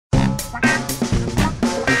This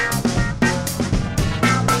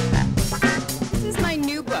is my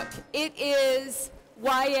new book. It is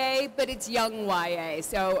YA, but it's young YA,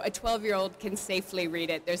 so a 12-year-old can safely read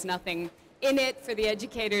it. There's nothing in it for the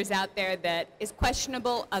educators out there that is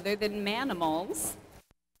questionable other than manimals.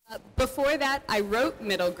 Before that, I wrote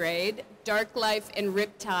middle grade, Dark Life, and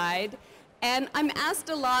Riptide, and I'm asked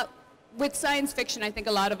a lot, with science fiction, I think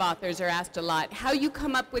a lot of authors are asked a lot, how you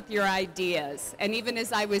come up with your ideas. And even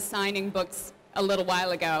as I was signing books a little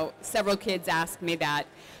while ago, several kids asked me that,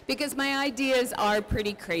 because my ideas are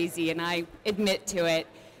pretty crazy, and I admit to it.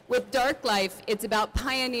 With Dark Life, it's about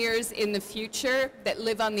pioneers in the future that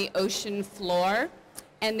live on the ocean floor,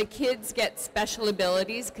 and the kids get special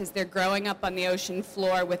abilities because they're growing up on the ocean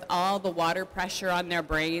floor with all the water pressure on their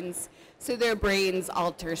brains, so their brains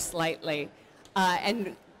alter slightly.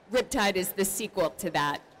 And Riptide is the sequel to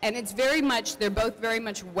that. And it's very much, they're both very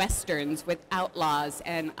much Westerns with outlaws,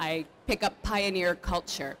 and I pick up pioneer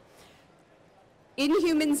culture.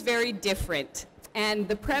 Inhuman's very different, and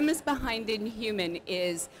the premise behind Inhuman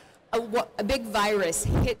is a big virus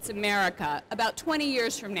hits America about 20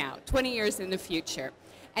 years from now, 20 years in the future,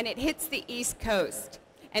 and it hits the East Coast,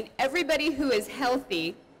 and everybody who is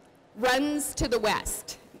healthy runs to the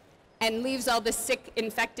West and leaves all the sick,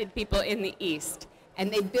 infected people in the East. And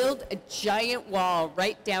they build a giant wall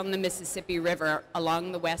right down the Mississippi River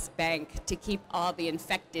along the West Bank to keep all the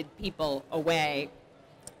infected people away.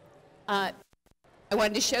 I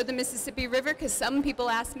wanted to show the Mississippi River because some people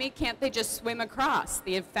ask me, can't they just swim across,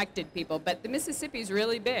 the infected people? But the Mississippi is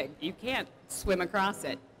really big. You can't swim across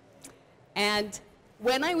it. And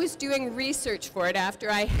when I was doing research for it, after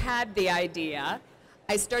I had the idea,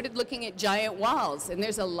 I started looking at giant walls. And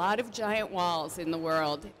there's a lot of giant walls in the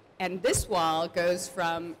world. And this wall goes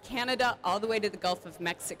from Canada all the way to the Gulf of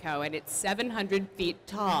Mexico, and it's 700 feet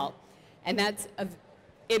tall. And that's an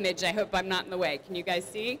image, I hope I'm not in the way, can you guys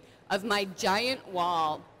see, of my giant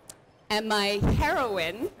wall. And my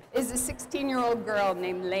heroine is a 16-year-old girl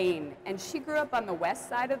named Lane, and she grew up on the west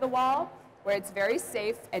side of the wall, where it's very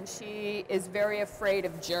safe, and she is very afraid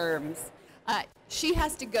of germs. She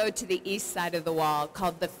has to go to the east side of the wall,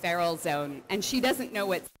 called the feral zone, and she doesn't know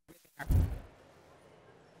what's there.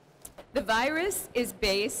 The virus is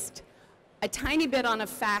based a tiny bit on a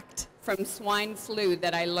fact from swine flu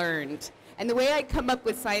that I learned. And the way I come up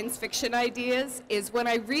with science fiction ideas is when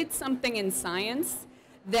I read something in science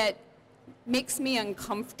that makes me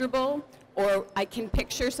uncomfortable, or I can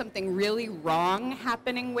picture something really wrong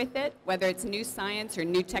happening with it, whether it's new science or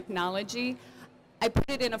new technology, I put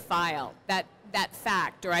it in a file, that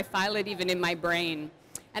fact, or I file it even in my brain.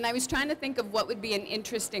 And I was trying to think of what would be an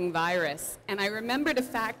interesting virus. And I remembered a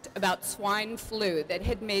fact about swine flu that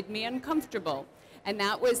had made me uncomfortable. And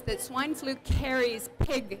that was that swine flu carries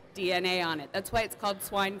pig DNA on it. That's why it's called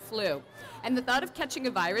swine flu. And the thought of catching a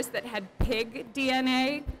virus that had pig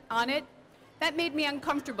DNA on it, that made me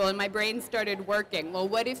uncomfortable, and my brain started working. Well,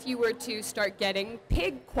 what if you were to start getting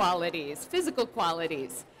pig qualities, physical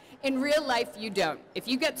qualities? In real life, you don't. If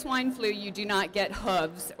you get swine flu, you do not get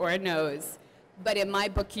hooves or a nose. But in my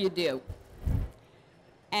book, you do.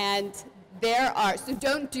 And so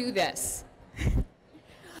don't do this.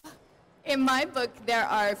 In my book, there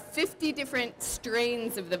are 50 different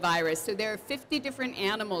strains of the virus. So there are 50 different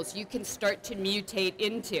animals you can start to mutate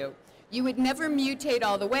into. You would never mutate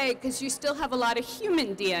all the way because you still have a lot of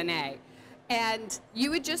human DNA. And you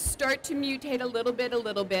would just start to mutate a little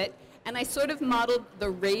bit. And I sort of modeled the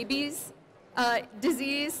rabies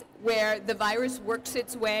disease, where the virus works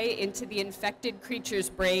its way into the infected creature's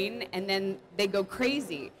brain, and then they go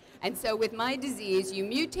crazy. And so with my disease, you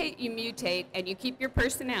mutate, and you keep your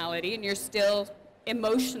personality, and you're still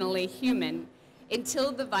emotionally human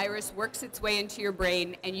until the virus works its way into your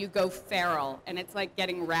brain, and you go feral, and it's like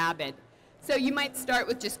getting rabid. So you might start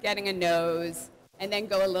with just getting a nose, and then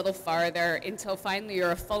go a little farther until finally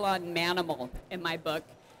you're a full-on manimal in my book,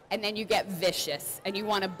 and then you get vicious, and you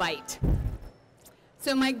want to bite.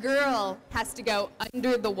 So my girl has to go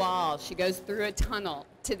under the wall. She goes through a tunnel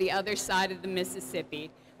to the other side of the Mississippi.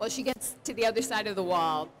 Well, she gets to the other side of the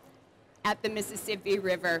wall at the Mississippi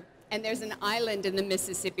River, and there's an island in the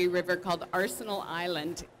Mississippi River called Arsenal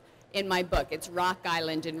Island in my book. It's Rock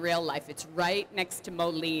Island in real life. It's right next to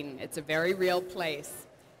Moline. It's a very real place.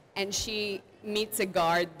 And she meets a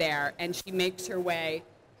guard there, and she makes her way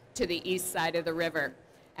to the east side of the river.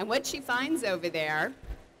 And what she finds over there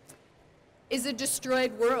is a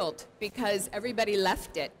destroyed world because everybody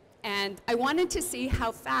left it. And I wanted to see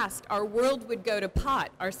how fast our world would go to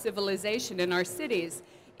pot, our civilization and our cities,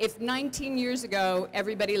 if 19 years ago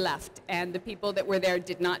everybody left and the people that were there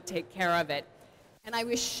did not take care of it. And I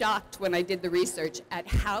was shocked when I did the research at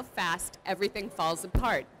how fast everything falls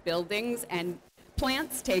apart. Buildings and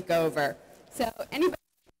plants take over. So anybody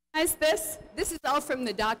recognize this? This is all from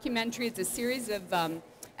the documentary. It's a series of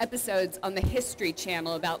episodes on the History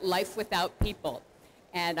Channel about life without people.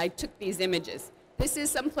 And I took these images. This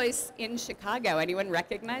is someplace in Chicago. Anyone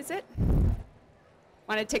recognize it?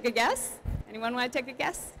 Want to take a guess? Anyone want to take a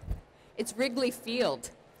guess? It's Wrigley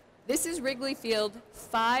Field. This is Wrigley Field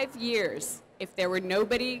 5 years. If there were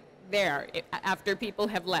nobody there after people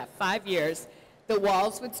have left, 5 years, the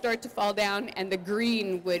walls would start to fall down and the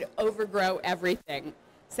green would overgrow everything.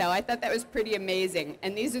 So I thought that was pretty amazing.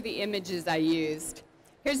 And these are the images I used.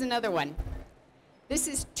 Here's another one. This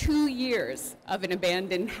is 2 years of an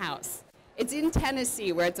abandoned house. It's in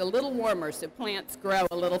Tennessee where it's a little warmer, so plants grow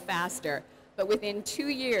a little faster. But within 2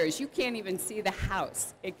 years, you can't even see the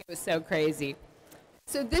house. It goes so crazy.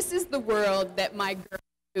 So this is the world that my girl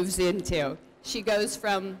moves into. She goes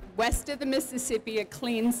from west of the Mississippi, a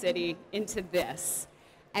clean city, into this.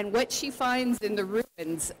 And what she finds in the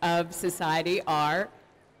ruins of society are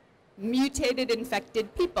mutated,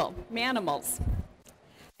 infected people, manimals.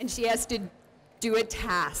 And she has to do a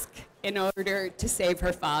task in order to save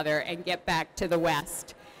her father and get back to the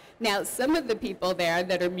West. Now, some of the people there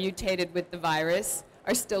that are mutated with the virus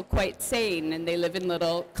are still quite sane, and they live in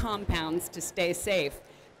little compounds to stay safe.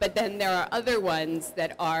 But then there are other ones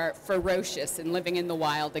that are ferocious and living in the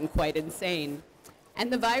wild and quite insane.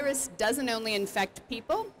 And the virus doesn't only infect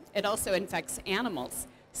people, it also infects animals.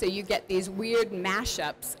 So you get these weird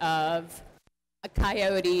mashups of a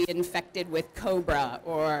coyote infected with cobra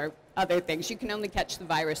or other things. You can only catch the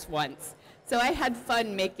virus once. So I had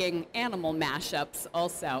fun making animal mashups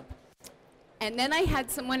also. And then I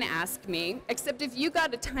had someone ask me, except if you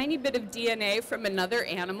got a tiny bit of DNA from another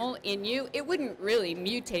animal in you, it wouldn't really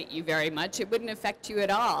mutate you very much. It wouldn't affect you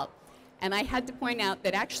at all. And I had to point out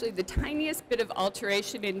that actually the tiniest bit of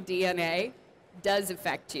alteration in DNA does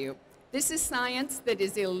affect you. This is science that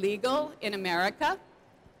is illegal in America,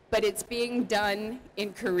 but it's being done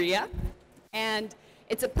in Korea. And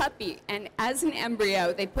it's a puppy, and as an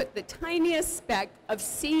embryo, they put the tiniest speck of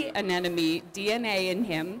sea anemone DNA in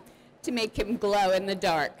him to make him glow in the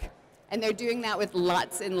dark. And they're doing that with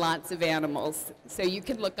lots and lots of animals. So you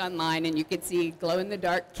can look online and you can see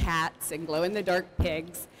glow-in-the-dark cats and glow-in-the-dark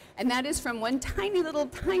pigs. And that is from one tiny little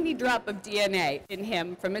tiny drop of DNA in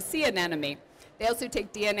him from a sea anemone. They also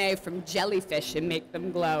take DNA from jellyfish and make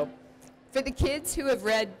them glow. For the kids who have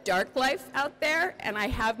read Dark Life out there, and I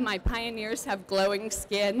have my pioneers have glowing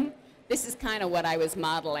skin, this is kind of what I was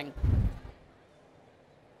modeling.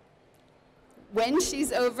 When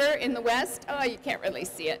she's over in the West, oh, you can't really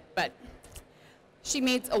see it, but she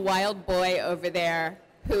meets a wild boy over there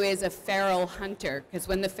who is a feral hunter, because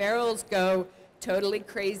when the ferals go totally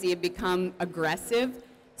crazy and become aggressive,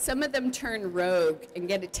 some of them turn rogue and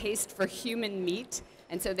get a taste for human meat.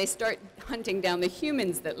 And so they start hunting down the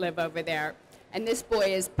humans that live over there. And this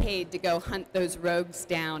boy is paid to go hunt those rogues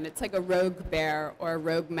down. It's like a rogue bear or a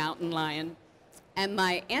rogue mountain lion. And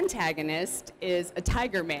my antagonist is a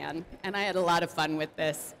tiger man. And I had a lot of fun with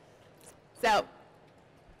this. So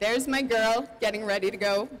there's my girl getting ready to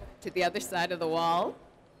go to the other side of the wall.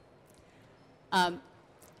 I'm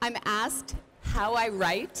asked how I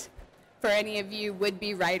write for any of you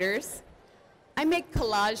would-be writers. I make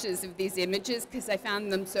collages of these images because I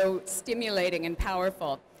found them so stimulating and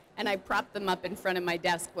powerful. And I prop them up in front of my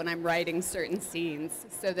desk when I'm writing certain scenes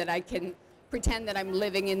so that I can pretend that I'm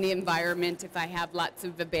living in the environment if I have lots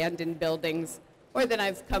of abandoned buildings, or that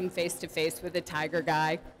I've come face to face with a tiger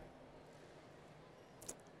guy.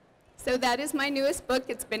 So that is my newest book.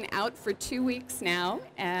 It's been out for 2 weeks now,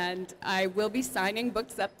 and I will be signing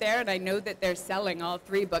books up there, and I know that they're selling all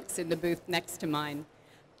 3 books in the booth next to mine.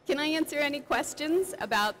 Can I answer any questions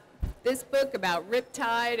about this book, about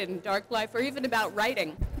Riptide and Dark Life, or even about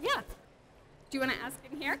writing? Yeah. Do you want to ask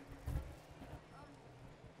in here?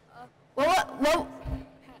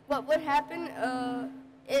 What would happen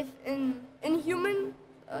if in Inhuman,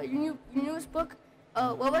 your newest book,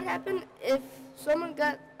 what would happen if someone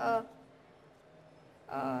got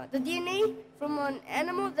the DNA from an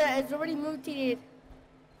animal that is already mutated?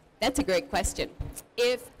 That's a great question.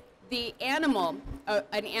 If the animal,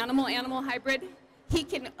 an animal-animal hybrid, he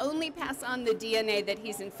can only pass on the DNA that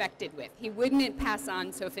he's infected with. He wouldn't pass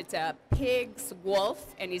on, so if it's a pig's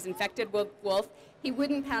wolf and he's infected with wolf, he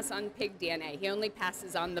wouldn't pass on pig DNA. He only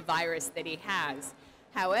passes on the virus that he has.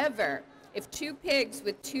 However, if 2 pigs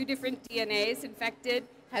with 2 different DNAs infected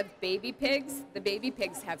have baby pigs, the baby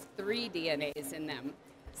pigs have 3 DNAs in them.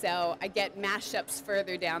 So I get mashups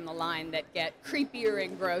further down the line that get creepier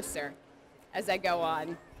and grosser as I go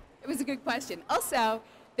on. It was a good question. Also,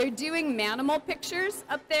 they're doing manimal pictures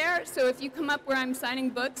up there, so if you come up where I'm signing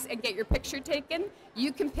books and get your picture taken,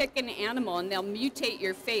 you can pick an animal and they'll mutate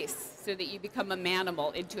your face so that you become a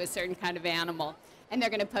manimal into a certain kind of animal. And they're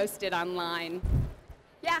going to post it online.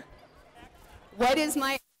 Yeah. What is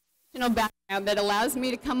my educational background that allows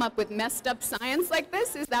me to come up with messed up science like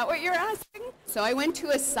this? Is that what you're asking? So I went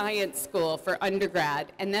to a science school for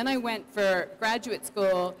undergrad, and then I went for graduate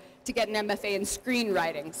school to get an MFA in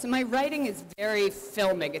screenwriting. So my writing is very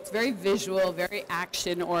filmic. It's very visual, very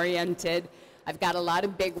action-oriented. I've got a lot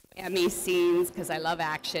of big whammy scenes because I love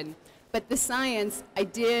action. But the science, I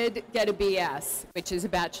did get a BS, which is a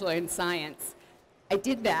Bachelor in Science. I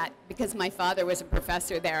did that because my father was a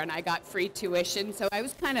professor there and I got free tuition, so I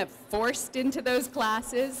was kind of forced into those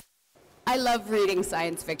classes. I love reading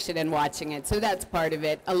science fiction and watching it, so that's part of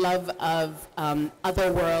it. A love of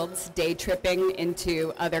other worlds, day tripping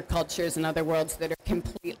into other cultures and other worlds that are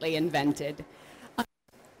completely invented.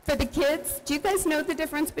 For the kids, do you guys know the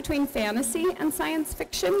difference between fantasy and science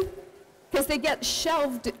fiction? Because they get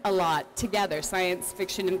shelved a lot together, science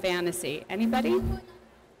fiction and fantasy. Anybody?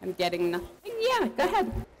 I'm getting nothing. Yeah, go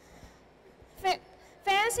ahead.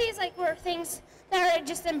 Fantasy is like where things that are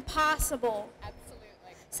just impossible.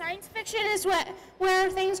 Absolutely. Science fiction is where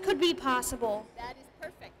things could be possible. That is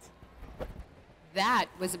perfect. That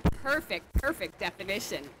was a perfect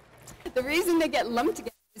definition. The reason they get lumped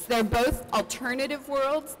together is they're both alternative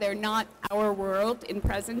worlds. They're not our world in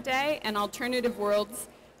present day, and alternative worlds,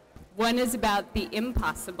 one is about the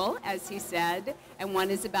impossible, as he said, and one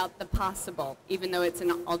is about the possible, even though it's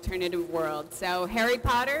an alternative world. So Harry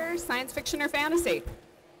Potter, science fiction or fantasy?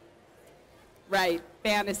 Right,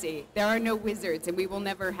 fantasy. There are no wizards, and we will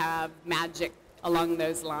never have magic along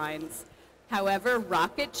those lines. However,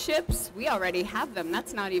 rocket ships, we already have them.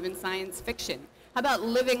 That's not even science fiction. How about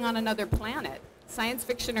living on another planet? Science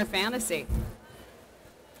fiction or fantasy?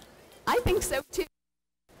 I think so, too.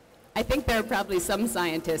 I think there are probably some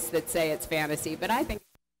scientists that say it's fantasy, but I think...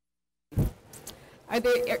 Are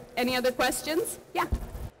there any other questions? Yeah.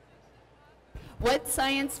 What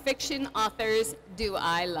science fiction authors do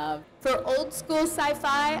I love? For old school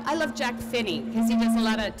sci-fi, I love Jack Finney because he does a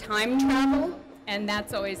lot of time travel, and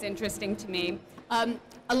that's always interesting to me. A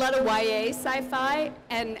lot of YA sci-fi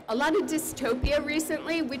and a lot of dystopia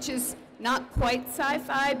recently, which is not quite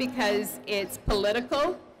sci-fi because it's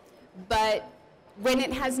political, but when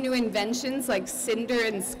it has new inventions like Cinder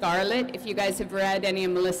and Scarlet, if you guys have read any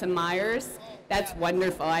of Melissa Meyer's, that's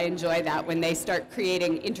wonderful. I enjoy that when they start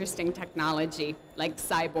creating interesting technology like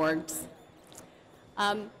cyborgs.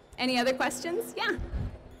 Any other questions? Yeah.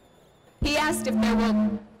 He asked if there will,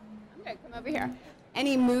 I'm going to come over here,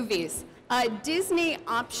 any movies. Disney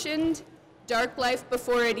optioned Dark Life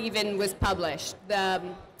before it even was published.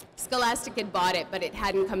 Scholastic had bought it, but it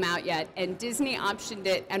hadn't come out yet, and Disney optioned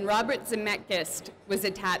it, and Robert Zemeckis was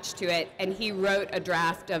attached to it, and he wrote a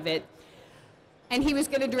draft of it. And he was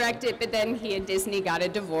going to direct it, but then he and Disney got a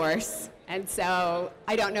divorce, and so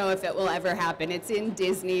I don't know if it will ever happen. It's in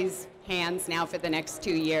Disney's hands now for the next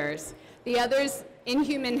 2 years. The others,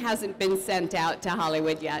 Inhuman hasn't been sent out to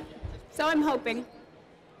Hollywood yet, so I'm hoping.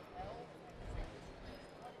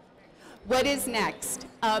 What is next?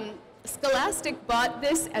 Scholastic bought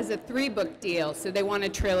this as a 3-book deal, so they want a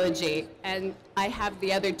trilogy, and I have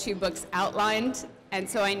the other 2 books outlined, and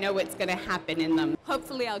so I know what's going to happen in them.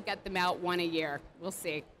 Hopefully I'll get them out 1 a year. We'll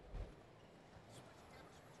see.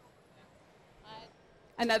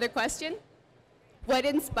 Another question? What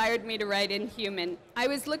inspired me to write Inhuman? I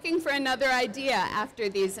was looking for another idea after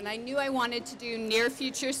these, and I knew I wanted to do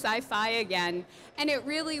near-future sci-fi again, and it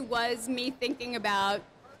really was me thinking about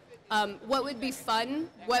what would be fun,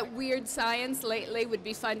 what weird science lately would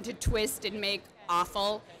be fun to twist and make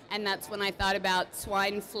awful, and that's when I thought about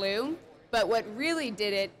swine flu. But what really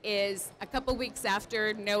did it is a couple weeks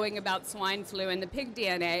after knowing about swine flu and the pig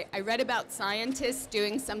DNA, I read about scientists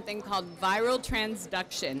doing something called viral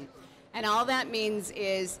transduction. And all that means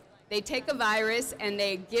is they take a virus and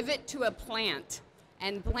they give it to a plant,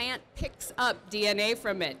 and plant picks up DNA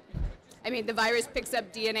from it. I mean, the virus picks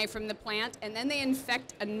up DNA from the plant, and then they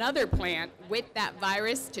infect another plant with that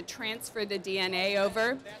virus to transfer the DNA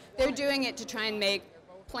over. They're doing it to try and make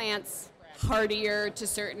plants hardier to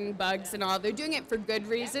certain bugs and all. They're doing it for good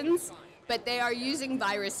reasons, but they are using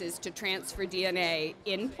viruses to transfer DNA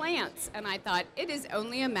in plants. And I thought, it is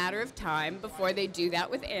only a matter of time before they do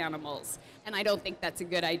that with animals. And I don't think that's a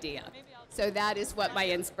good idea. So that is what my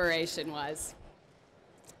inspiration was.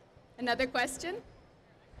 Another question?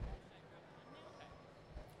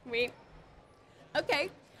 Okay,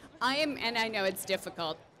 and I know it's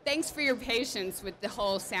difficult. Thanks for your patience with the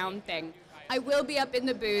whole sound thing. I will be up in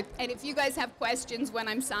the booth, and if you guys have questions when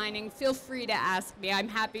I'm signing, feel free to ask me. I'm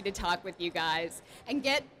happy to talk with you guys. And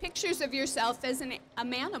get pictures of yourself as a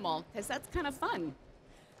manimal, because that's kind of fun.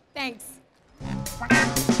 Thanks.